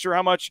coach. I'm not sure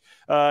how much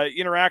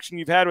interaction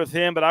you've had with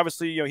him, but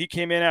obviously, he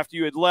came in after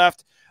you had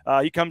left.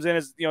 He comes in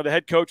as the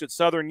head coach at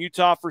Southern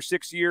Utah for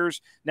 6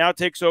 years, now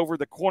takes over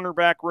the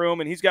cornerback room,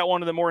 and he's got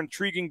one of the more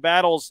intriguing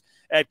battles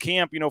at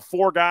camp.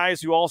 4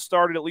 guys who all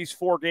started at least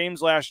 4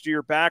 games last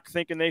year back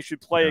thinking they should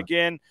play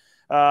again.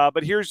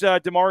 But here's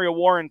DeMario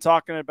Warren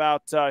talking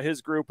about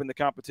his group and the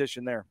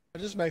competition there. It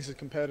just makes it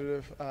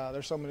competitive.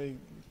 There's so many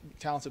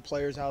talented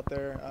players out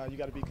there. You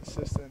got to be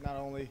consistent, not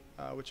only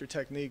with your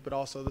technique, but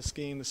also the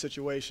scheme, the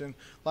situation.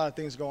 A lot of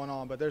things going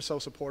on, but they're so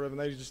supportive, and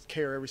they just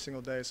care every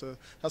single day. So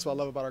that's what I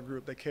love about our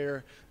group. They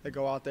care. They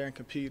go out there and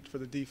compete for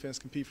the defense,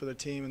 compete for their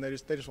team, and they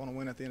just want to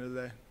win at the end of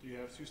the day. Do you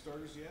have 2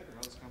 starters yet, or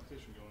how's the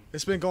competition going?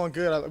 It's been going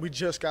good. We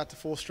just got to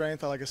full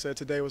strength. Like I said,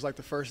 today was like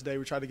the first day.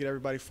 We tried to get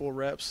everybody full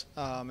reps,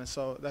 and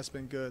so that's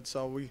been good.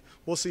 So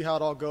we'll see how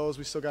it all goes.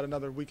 We still got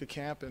another week of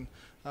camp, and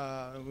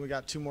we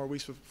got 2 more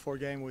weeks before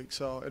game week.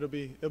 So it'll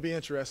be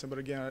interesting. But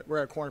again, we're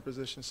at corner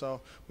position,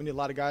 so we need a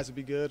lot of guys to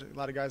be good, a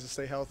lot of guys to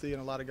stay healthy,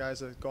 and a lot of guys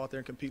to go out there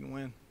and compete and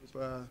win.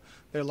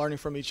 They're learning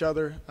from each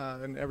other,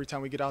 and every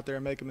time we get out there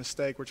and make a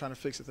mistake, we're trying to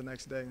fix it the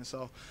next day. And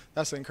so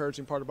that's the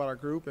encouraging part about our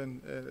group,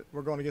 and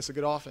we're going against a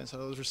good offense. So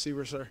those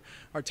receivers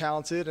are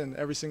talented, and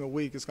every single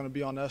week it's going to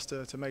be on us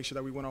to make sure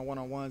that we win our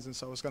one-on-ones. And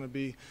so it's going to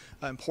be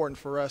important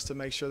for us to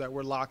make sure that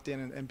we're locked in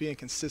and being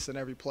consistent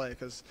every play,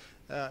 because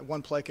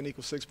 1 play can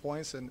equal 6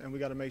 points, and we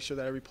got to make sure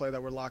that every play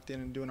that we're locked in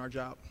and doing our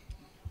job.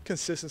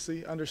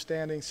 Consistency,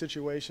 understanding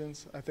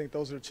situations. I think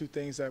those are 2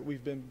 things that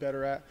we've been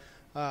better at.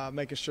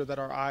 Making sure that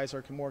our eyes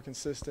are more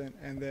consistent,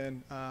 and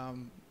then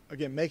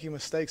again, making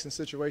mistakes in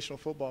situational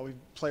football. We've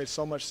played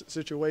so much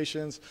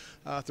situations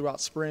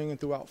throughout spring and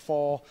throughout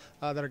fall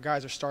that our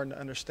guys are starting to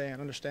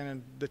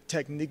understanding the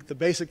technique, the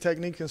basic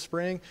technique in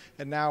spring,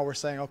 and now we're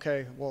saying,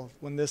 okay, well,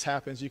 when this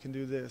happens, you can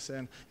do this,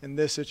 and in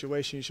this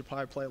situation, you should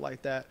probably play it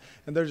like that.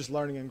 And they're just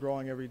learning and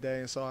growing every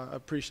day, and so I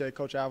appreciate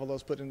Coach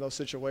Avalos putting in those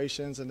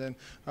situations, and then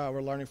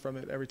we're learning from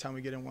it every time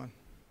we get in one.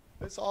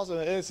 It's awesome.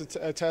 It's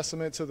a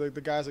testament to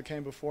the guys that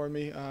came before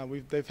me.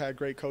 They've had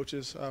great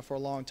coaches for a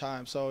long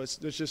time. So it's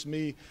just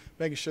me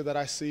making sure that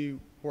I see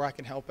where I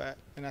can help at.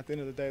 And at the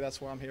end of the day,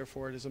 that's what I'm here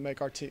for, is to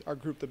make our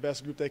group the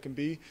best group they can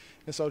be.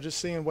 And so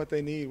just seeing what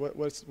they need,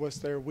 what's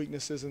their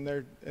weaknesses in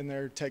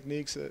their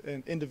techniques,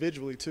 and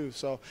individually too.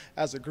 So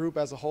as a group,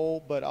 as a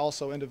whole, but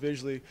also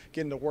individually,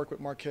 getting to work with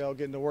Markel,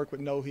 getting to work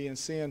with Nohi, and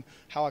seeing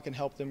how I can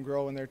help them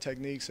grow in their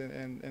techniques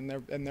and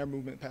their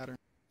movement pattern.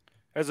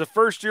 As a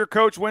first-year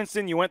coach,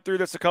 Winston, you went through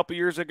this a couple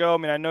years ago. I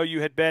mean, I know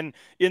you had been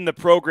in the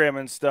program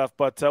and stuff,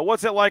 but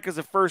what's it like as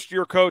a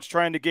first-year coach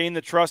trying to gain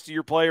the trust of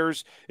your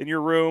players in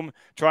your room,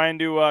 trying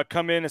to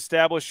come in,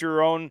 establish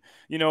your own,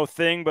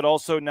 thing, but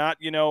also not,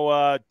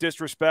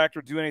 disrespect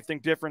or do anything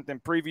different than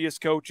previous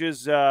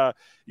coaches?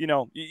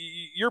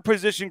 Your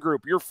position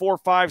group, your 4,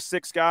 5,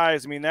 6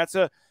 guys. I mean,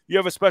 you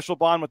have a special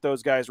bond with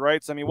those guys,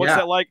 right? So, I mean, what's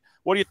that like?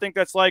 What do you think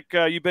that's like?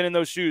 You've been in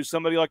those shoes,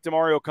 somebody like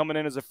DeMario coming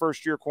in as a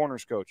first-year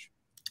corners coach.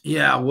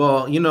 Yeah,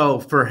 well,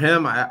 for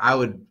him, I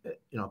would,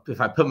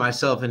 if I put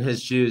myself in his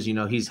shoes,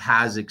 he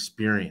has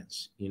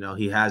experience.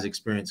 He has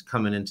experience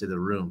coming into the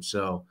room.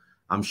 So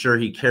I'm sure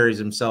he carries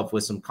himself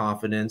with some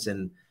confidence,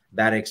 and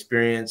that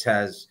experience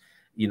has,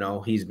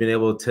 he's been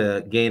able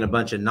to gain a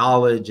bunch of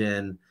knowledge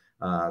and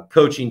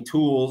coaching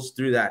tools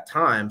through that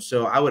time.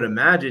 So I would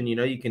imagine,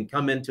 you can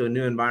come into a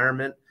new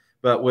environment,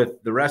 but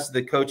with the rest of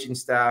the coaching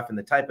staff and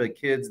the type of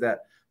kids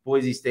that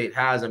Boise State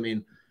has, I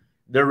mean,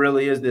 there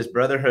really is this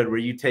brotherhood where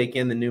you take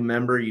in the new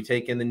member, you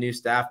take in the new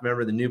staff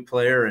member, the new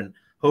player, and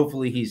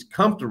hopefully he's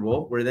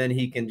comfortable where then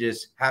he can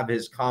just have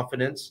his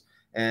confidence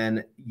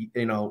and,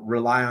 you know,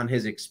 rely on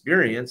his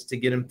experience to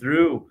get him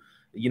through,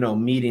 you know,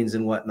 meetings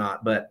and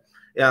whatnot. But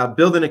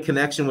building a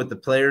connection with the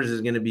players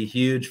is going to be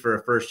huge for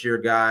a first-year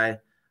guy.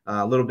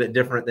 A little bit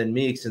different than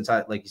me since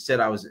like you said,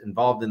 I was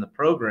involved in the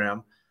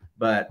program.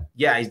 But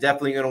yeah, he's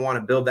definitely going to want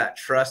to build that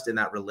trust and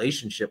that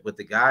relationship with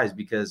the guys,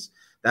 because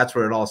that's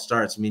where it all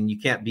starts. I mean, you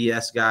can't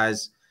BS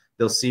guys.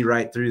 They'll see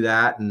right through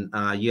that. And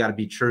you got to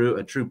be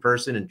a true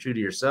person and true to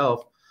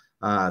yourself.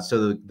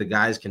 So the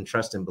guys can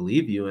trust and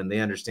believe you, and they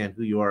understand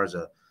who you are as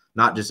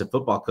not just a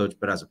football coach,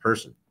 but as a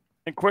person.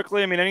 And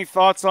quickly, I mean, any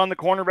thoughts on the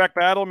cornerback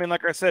battle? I mean,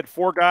 like I said,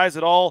 4 guys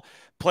that all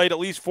played at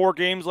least 4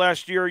 games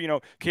last year. You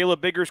know, Caleb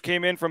Biggers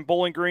came in from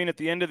Bowling Green at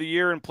the end of the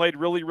year and played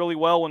really, really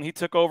well when he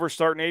took over,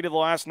 starting 8 of the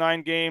last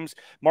 9 games.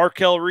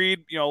 Markel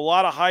Reed, you know, a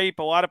lot of hype,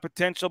 a lot of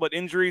potential, but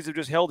injuries have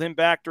just held him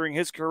back during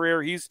his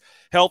career. He's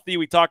healthy.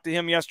 We talked to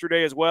him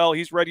yesterday as well.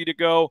 He's ready to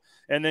go.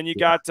 And then you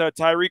got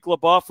Tyreek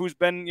LaBeouf, who's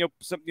been,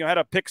 had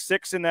a pick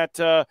 6 in that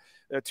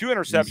 2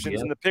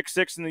 interceptions in the pick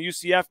 6 in the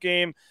UCF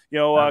game. You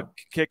know,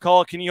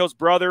 Kala Kenio's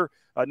brother,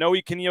 Noe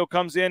Kenio,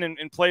 comes in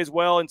and plays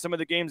well in some of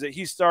the games that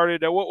he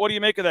started. What do you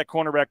make of that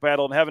cornerback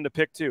battle and having to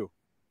pick 2?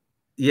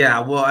 Yeah,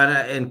 well,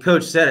 and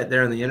Coach said it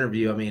there in the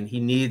interview. I mean, he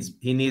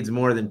needs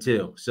more than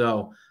 2.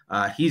 So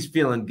he's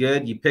feeling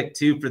good. You pick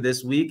 2 for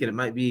this week, and it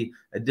might be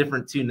a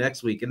different 2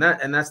 next week. And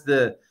that's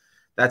the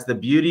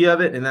beauty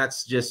of it, and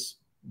that's just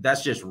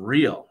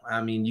real.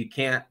 I mean, you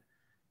can't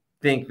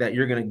think that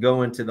you're going to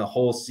go into the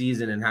whole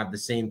season and have the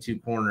same 2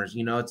 corners.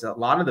 You know, it's a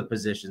lot of the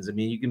positions. I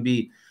mean, you can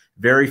be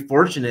very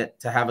fortunate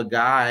to have a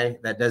guy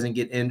that doesn't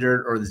get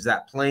injured or is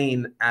that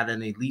playing at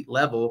an elite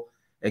level,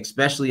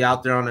 especially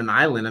out there on an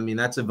island. I mean,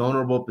 that's a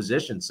vulnerable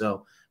position.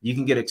 So you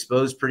can get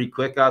exposed pretty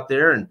quick out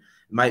there, and it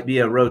might be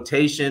a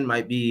rotation,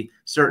 might be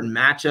certain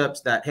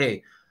matchups that,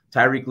 hey,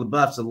 Tyreek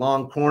LaBeouf's a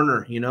long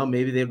corner, you know,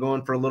 maybe they're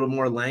going for a little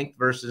more length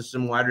versus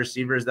some wide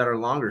receivers that are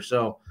longer.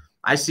 So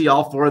I see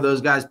all 4 of those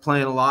guys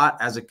playing a lot.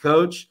 As a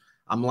coach,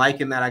 I'm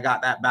liking that I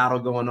got that battle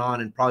going on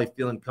and probably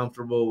feeling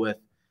comfortable with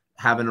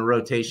having a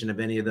rotation of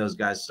any of those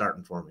guys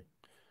starting for me.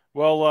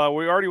 Well,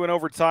 we already went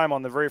over time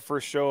on the very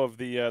first show of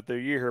the year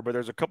here, but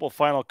there's a couple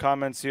final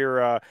comments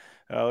here.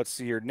 Let's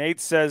see here. Nate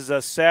says,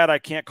 sad I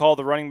can't call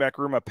the running back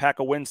room a pack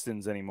of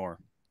Winstons anymore.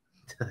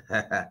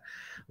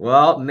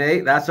 Well,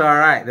 Nate, that's all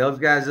right. Those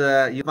guys,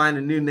 you find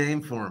a new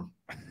name for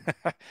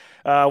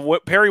them.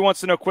 What Perry wants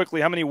to know quickly,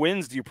 how many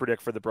wins do you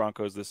predict for the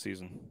Broncos this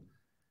season?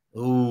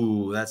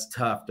 Ooh, that's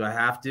tough. Do I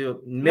have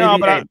to? Maybe, no,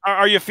 but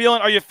are you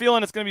feeling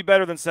it's going to be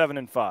better than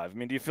 7-5? I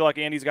mean, do you feel like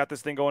Andy's got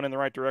this thing going in the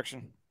right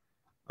direction?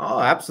 Oh,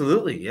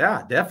 absolutely.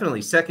 Yeah,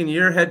 definitely. Second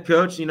year head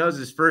coach, you know, it's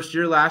his first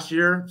year last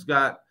year. He's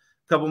got a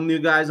couple new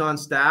guys on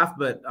staff,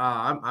 but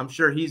I'm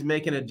sure he's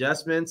making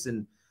adjustments,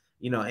 and,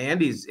 you know,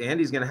 Andy's going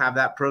to have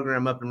that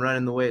program up and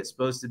running the way it's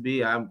supposed to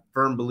be. I'm a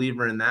firm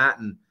believer in that.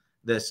 And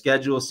the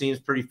schedule seems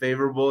pretty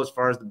favorable as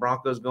far as the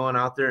Broncos going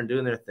out there and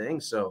doing their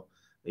thing. So,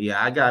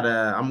 yeah,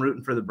 I'm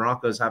rooting for the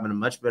Broncos having a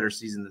much better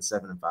season than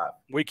 7-5.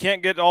 We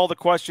can't get all the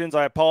questions.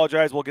 I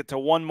apologize. We'll get to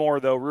one more,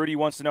 though. Rudy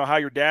wants to know how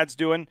your dad's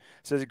doing.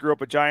 Says he grew up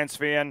a Giants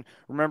fan.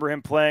 Remember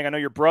him playing. I know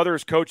your brother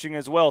is coaching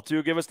as well,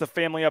 too. Give us the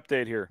family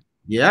update here.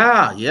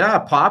 Yeah.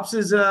 Pops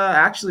is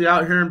actually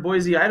out here in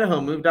Boise, Idaho.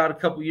 Moved out a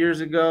couple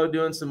years ago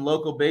doing some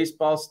local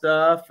baseball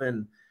stuff.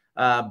 And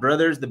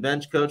brother's the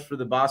bench coach for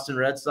the Boston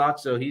Red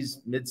Sox, so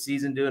he's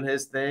mid-season doing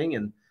his thing.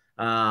 And,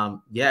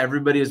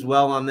 everybody is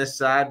well on this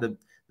side. The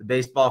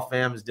baseball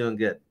fam is doing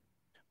good.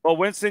 Well,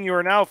 Winston, you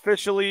are now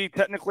officially,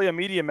 technically a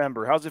media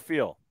member. How's it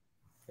feel?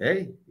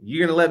 Hey,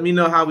 you're going to let me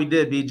know how we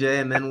did, BJ,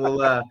 and then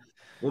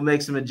we'll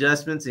make some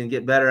adjustments and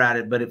get better at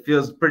it. But it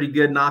feels pretty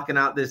good knocking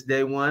out this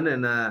day one,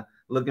 and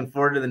looking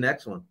forward to the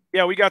next one.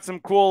 Yeah, we got some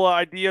cool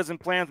ideas and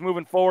plans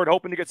moving forward,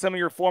 hoping to get some of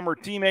your former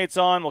teammates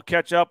on. We'll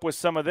catch up with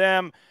some of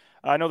them.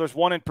 I know there's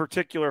one in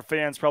particular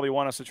fans probably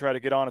want us to try to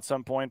get on at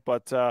some point,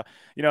 but,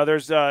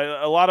 there's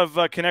a lot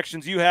of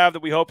connections you have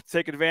that we hope to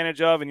take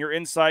advantage of, and your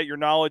insight, your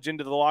knowledge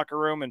into the locker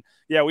room. And,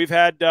 yeah, we've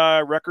had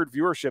record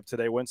viewership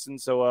today, Winston,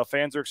 so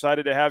fans are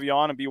excited to have you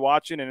on and be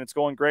watching, and it's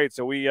going great.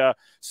 So we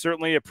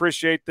certainly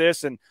appreciate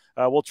this, and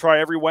we'll try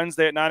every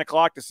Wednesday at 9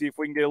 o'clock to see if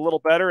we can get a little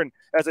better. And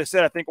as I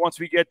said, I think once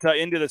we get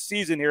into the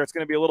season here, it's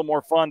going to be a little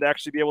more fun to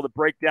actually be able to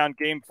break down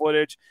game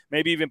footage,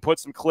 maybe even put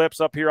some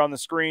clips up here on the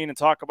screen and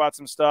talk about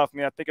some stuff. I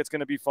mean, I think it's going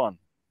to be fun.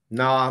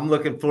 No, I'm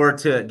looking forward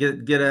to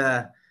it.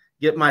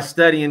 Get my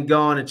studying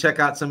going and check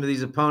out some of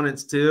these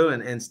opponents too,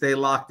 and stay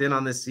locked in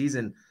on this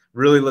season.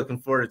 Really looking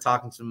forward to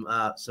talking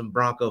some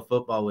Bronco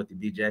football with you,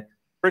 BJ.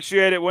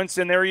 Appreciate it,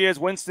 Winston. There he is,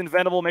 Winston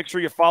Venable. Make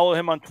sure you follow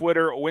him on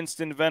Twitter,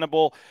 Winston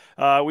Venable.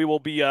 We will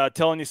be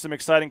telling you some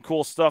exciting,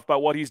 cool stuff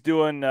about what he's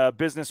doing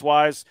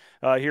business-wise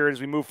here as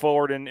we move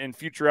forward in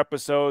future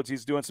episodes.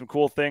 He's doing some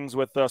cool things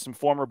with some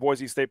former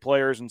Boise State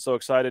players, and so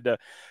excited to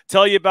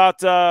tell you about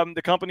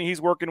the company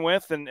he's working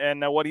with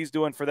and what he's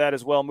doing for that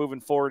as well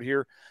moving forward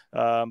here.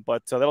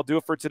 But that'll do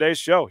it for today's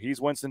show.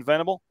 He's Winston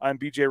Venable. I'm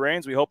BJ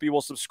Rains. We hope you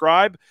will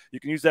subscribe. You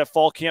can use that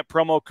Fall Camp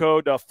promo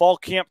code. Fall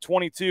Camp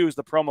 22 is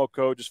the promo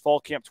code. Just Fall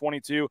Camp Camp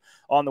 22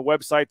 on the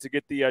website to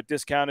get the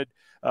discounted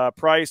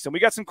price. And we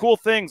got some cool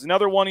things.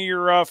 Another one of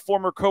your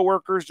former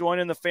coworkers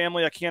joining the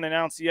family. I can't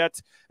announce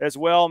yet as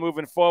well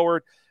moving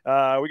forward.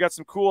 We got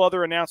some cool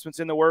other announcements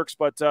in the works,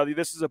 but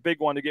this is a big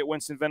one to get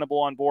Winston Venable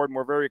on board, and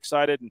we're very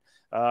excited.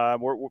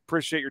 And we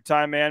appreciate your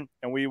time, man.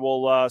 And we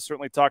will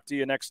certainly talk to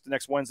you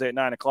next Wednesday at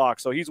 9 o'clock.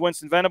 So he's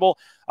Winston Venable.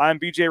 I'm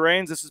BJ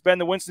Rains. This has been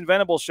the Winston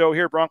Venable Show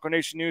here, Bronco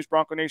Nation News,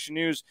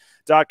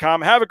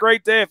 BroncoNationNews.com. Have a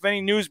great day. If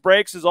any news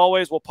breaks, as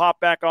always, we'll pop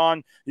back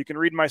on. You can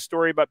read my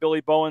story about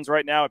Billy Bowens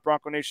right now at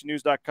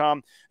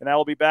BroncoNationNews.com. And I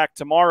will be back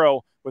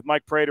tomorrow with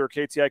Mike Prater,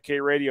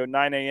 KTIK Radio,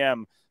 9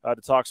 a.m. To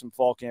talk some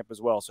fall camp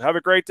as well. So have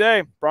a great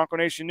day. Bronco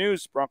Nation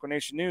News,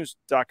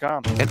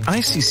 BroncoNationNews.com. At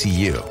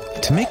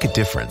ICCU, to make a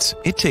difference,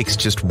 it takes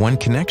just one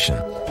connection.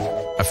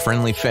 A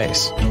friendly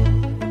face,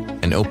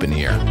 an open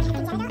ear,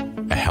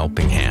 a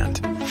helping hand.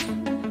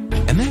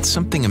 And then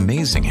something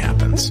amazing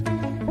happens.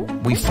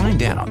 We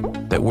find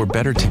out that we're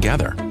better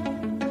together.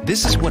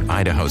 This is what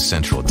Idaho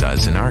Central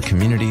does in our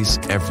communities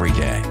every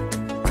day.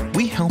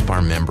 We help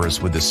our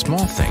members with the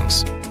small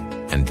things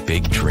and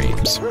big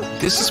dreams.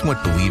 This is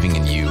what believing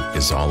in you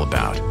is all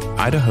about.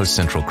 Idaho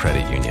Central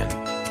Credit Union,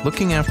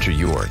 looking after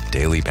your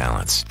daily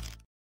balance.